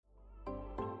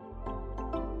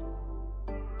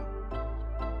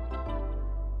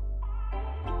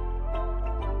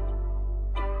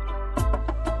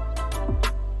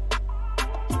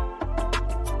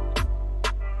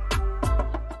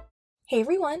Hey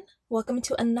everyone, welcome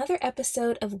to another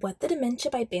episode of What the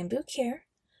Dementia by Bamboo Care.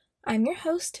 I'm your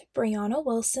host, Brianna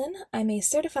Wilson. I'm a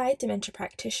certified dementia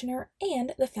practitioner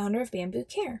and the founder of Bamboo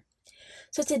Care.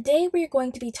 So today we're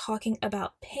going to be talking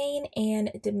about pain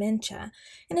and dementia,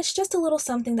 and it's just a little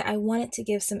something that I wanted to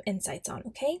give some insights on,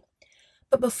 okay?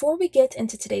 But before we get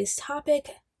into today's topic,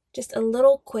 just a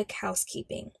little quick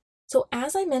housekeeping. So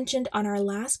as I mentioned on our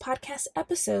last podcast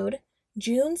episode,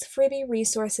 June's freebie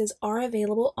resources are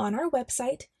available on our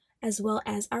website, as well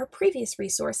as our previous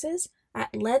resources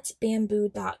at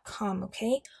letsbamboo.com,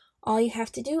 okay? All you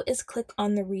have to do is click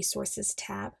on the resources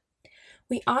tab.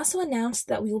 We also announced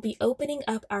that we will be opening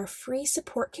up our free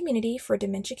support community for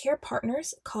dementia care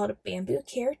partners called Bamboo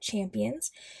Care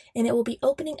Champions, and it will be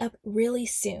opening up really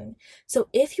soon. So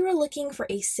if you are looking for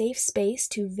a safe space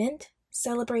to vent,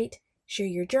 celebrate, share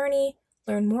your journey,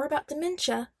 learn more about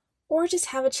dementia, or just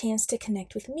have a chance to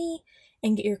connect with me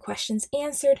and get your questions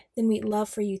answered, then we'd love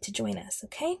for you to join us,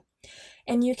 okay?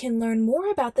 And you can learn more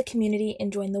about the community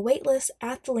and join the waitlist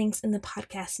at the links in the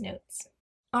podcast notes.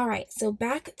 All right, so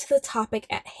back to the topic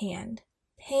at hand,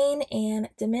 pain and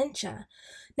dementia.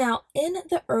 Now, in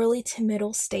the early to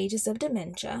middle stages of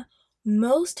dementia,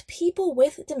 most people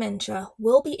with dementia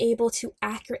will be able to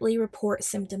accurately report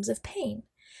symptoms of pain.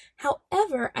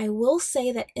 However, I will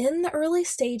say that in the early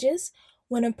stages,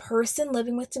 when a person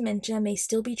living with dementia may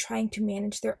still be trying to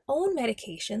manage their own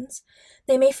medications,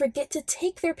 they may forget to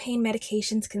take their pain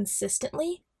medications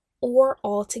consistently or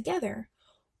altogether,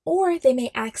 or they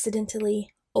may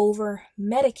accidentally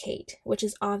over-medicate, which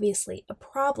is obviously a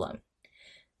problem.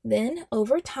 Then,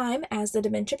 over time, as the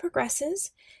dementia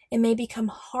progresses, it may become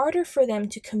harder for them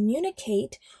to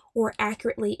communicate or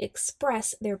accurately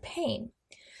express their pain.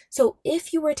 So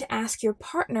if you were to ask your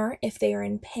partner if they are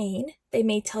in pain, they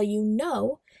may tell you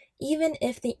no, even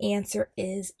if the answer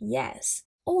is yes.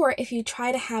 Or if you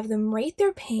try to have them rate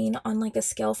their pain on like a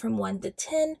scale from 1 to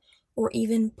 10, or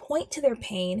even point to their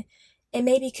pain, it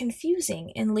may be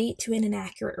confusing and lead to an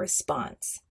inaccurate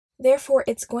response. Therefore,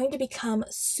 it's going to become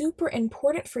super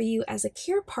important for you as a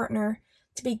care partner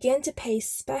to begin to pay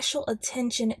special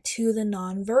attention to the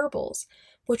nonverbals,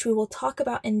 which we will talk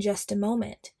about in just a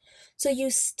moment. So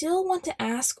you still want to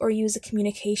ask or use a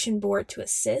communication board to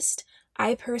assist.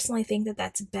 I personally think that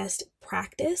that's best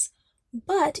practice,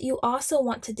 but you also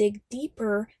want to dig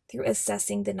deeper through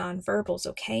assessing the nonverbals,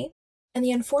 okay? And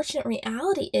the unfortunate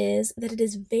reality is that it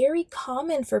is very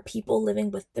common for people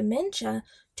living with dementia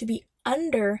to be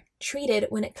under-treated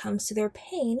when it comes to their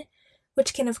pain,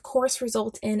 which can of course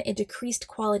result in a decreased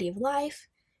quality of life,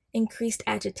 increased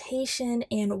agitation,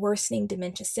 and worsening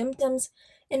dementia symptoms,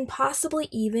 and possibly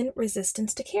even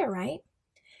resistance to care, right?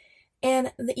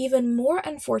 And the even more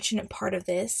unfortunate part of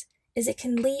this is it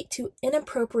can lead to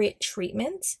inappropriate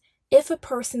treatments if a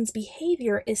person's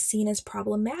behavior is seen as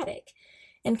problematic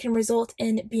and can result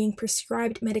in being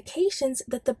prescribed medications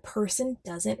that the person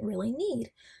doesn't really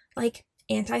need, like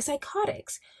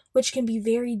antipsychotics, which can be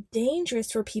very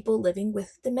dangerous for people living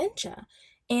with dementia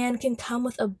and can come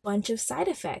with a bunch of side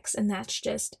effects, and that's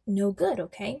just no good,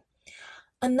 okay?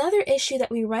 Another issue that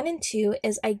we run into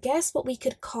is, I guess, what we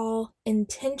could call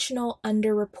intentional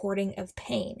underreporting of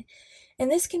pain. And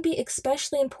this can be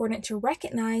especially important to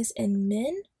recognize in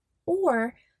men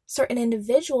or certain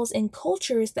individuals in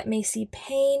cultures that may see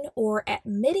pain or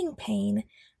admitting pain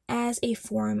as a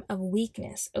form of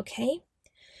weakness, okay?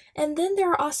 And then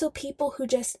there are also people who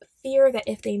just fear that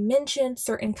if they mention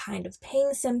certain kind of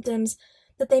pain symptoms,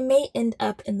 that they may end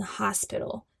up in the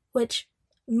hospital, which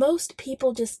most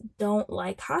people just don't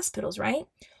like hospitals, right?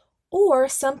 Or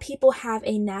some people have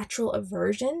a natural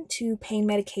aversion to pain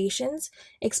medications,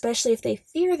 especially if they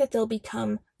fear that they'll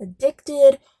become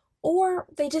addicted, or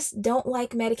they just don't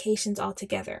like medications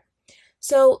altogether.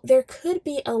 So there could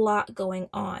be a lot going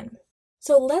on.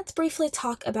 So let's briefly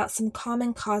talk about some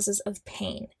common causes of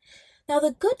pain. Now,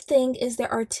 the good thing is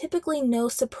there are typically no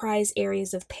surprise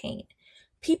areas of pain.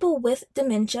 People with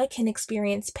dementia can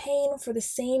experience pain for the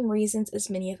same reasons as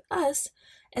many of us,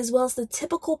 as well as the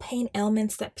typical pain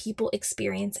ailments that people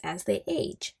experience as they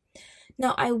age.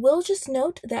 Now, I will just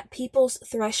note that people's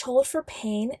threshold for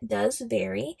pain does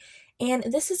vary, and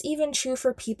this is even true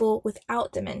for people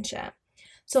without dementia.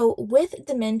 So with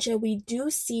dementia, we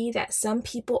do see that some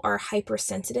people are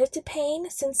hypersensitive to pain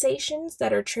sensations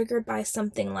that are triggered by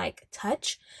something like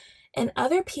touch, and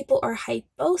other people are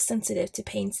hyposensitive to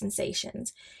pain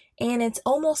sensations, and it's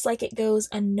almost like it goes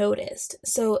unnoticed.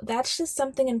 So that's just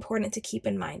something important to keep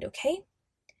in mind, okay?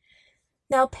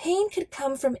 Now, pain could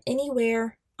come from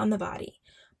anywhere on the body,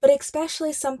 but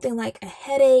especially something like a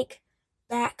headache,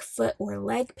 back, foot, or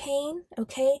leg pain,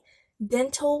 okay?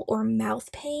 Dental or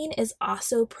mouth pain is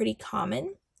also pretty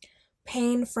common.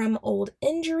 Pain from old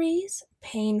injuries,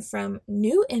 pain from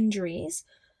new injuries,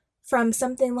 from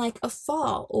something like a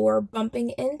fall or bumping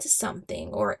into something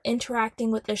or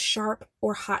interacting with a sharp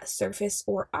or hot surface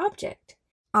or object.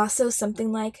 Also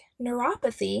something like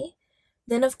neuropathy.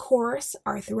 Then of course,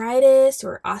 arthritis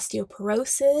or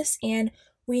osteoporosis, and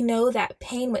we know that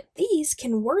pain with these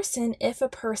can worsen if a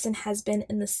person has been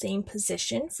in the same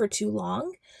position for too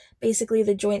long. Basically,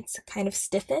 the joints kind of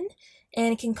stiffen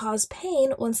and can cause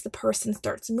pain once the person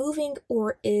starts moving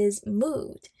or is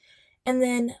moved. And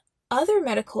then other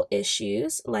medical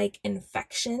issues like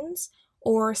infections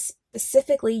or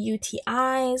specifically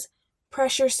UTIs,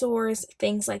 pressure sores,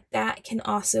 things like that can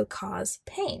also cause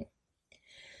pain.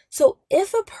 So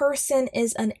if a person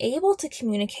is unable to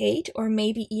communicate or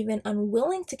maybe even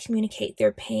unwilling to communicate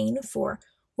their pain for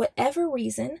whatever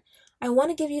reason, I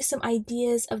want to give you some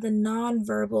ideas of the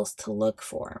nonverbals to look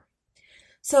for.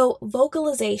 So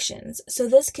vocalizations. So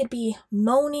this could be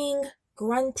moaning,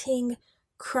 grunting,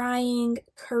 crying,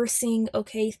 cursing,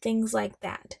 okay, things like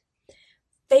that.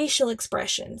 Facial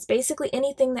expressions, basically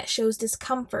anything that shows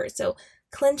discomfort. So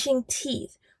clenching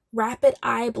teeth, rapid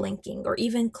eye blinking, or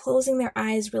even closing their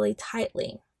eyes really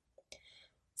tightly.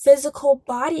 Physical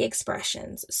body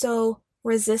expressions, so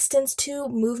resistance to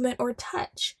movement or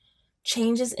touch,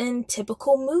 changes in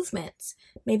typical movements,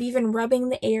 maybe even rubbing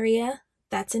the area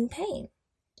that's in pain.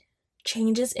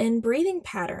 Changes in breathing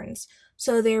patterns,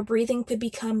 so their breathing could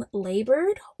become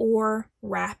labored or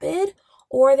rapid,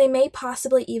 or they may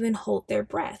possibly even hold their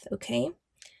breath, okay?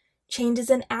 Changes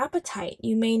in appetite.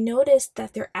 You may notice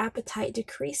that their appetite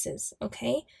decreases,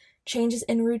 okay? Changes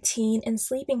in routine and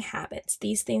sleeping habits.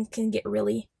 These things can get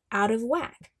really out of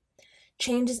whack.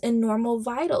 Changes in normal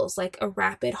vitals, like a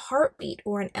rapid heartbeat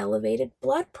or an elevated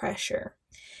blood pressure.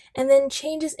 And then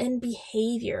changes in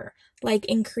behavior, like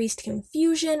increased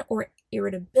confusion or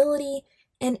irritability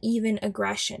and even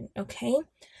aggression, okay?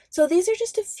 So these are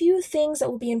just a few things that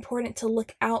will be important to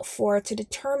look out for to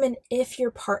determine if your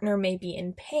partner may be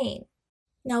in pain.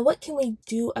 Now, what can we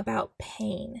do about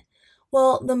pain?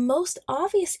 Well, the most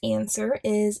obvious answer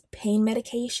is pain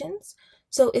medications.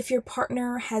 So if your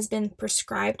partner has been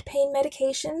prescribed pain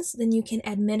medications, then you can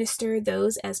administer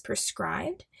those as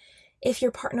prescribed. If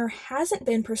your partner hasn't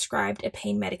been prescribed a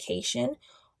pain medication,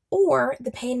 or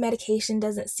the pain medication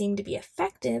doesn't seem to be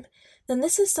effective, then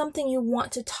this is something you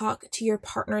want to talk to your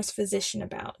partner's physician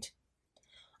about.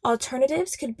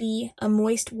 Alternatives could be a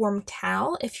moist, warm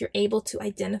towel if you're able to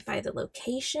identify the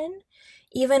location,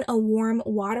 even a warm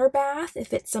water bath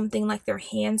if it's something like their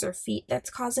hands or feet that's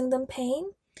causing them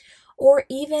pain, or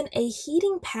even a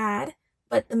heating pad,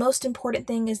 but the most important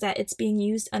thing is that it's being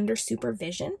used under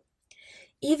supervision.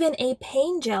 Even a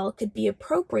pain gel could be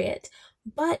appropriate,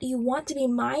 but you want to be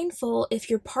mindful if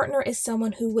your partner is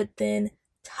someone who would then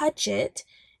touch it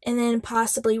and then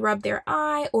possibly rub their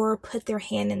eye or put their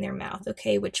hand in their mouth,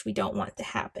 okay, which we don't want to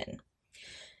happen.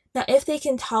 Now, if they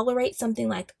can tolerate something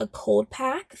like a cold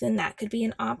pack, then that could be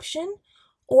an option,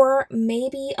 or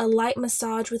maybe a light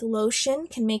massage with lotion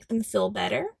can make them feel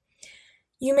better.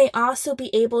 You may also be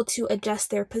able to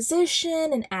adjust their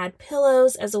position and add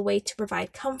pillows as a way to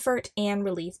provide comfort and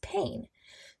relieve pain.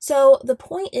 So the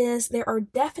point is there are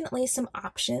definitely some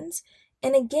options.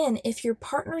 And again, if your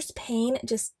partner's pain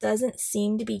just doesn't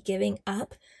seem to be giving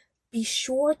up, be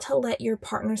sure to let your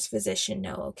partner's physician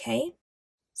know, okay?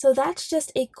 So that's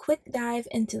just a quick dive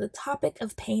into the topic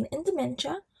of pain and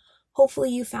dementia.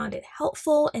 Hopefully you found it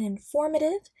helpful and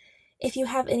informative. If you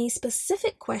have any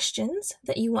specific questions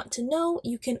that you want to know,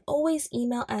 you can always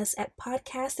email us at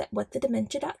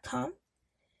podcast@whatthedementia.com.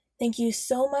 Thank you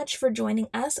so much for joining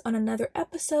us on another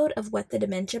episode of What the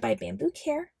Dementia by Bamboo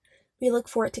Care. We look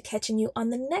forward to catching you on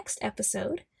the next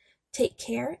episode. Take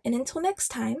care, and until next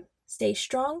time, stay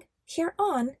strong, care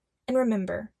on, and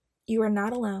remember, you are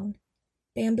not alone.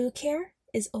 Bamboo Care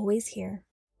is always here.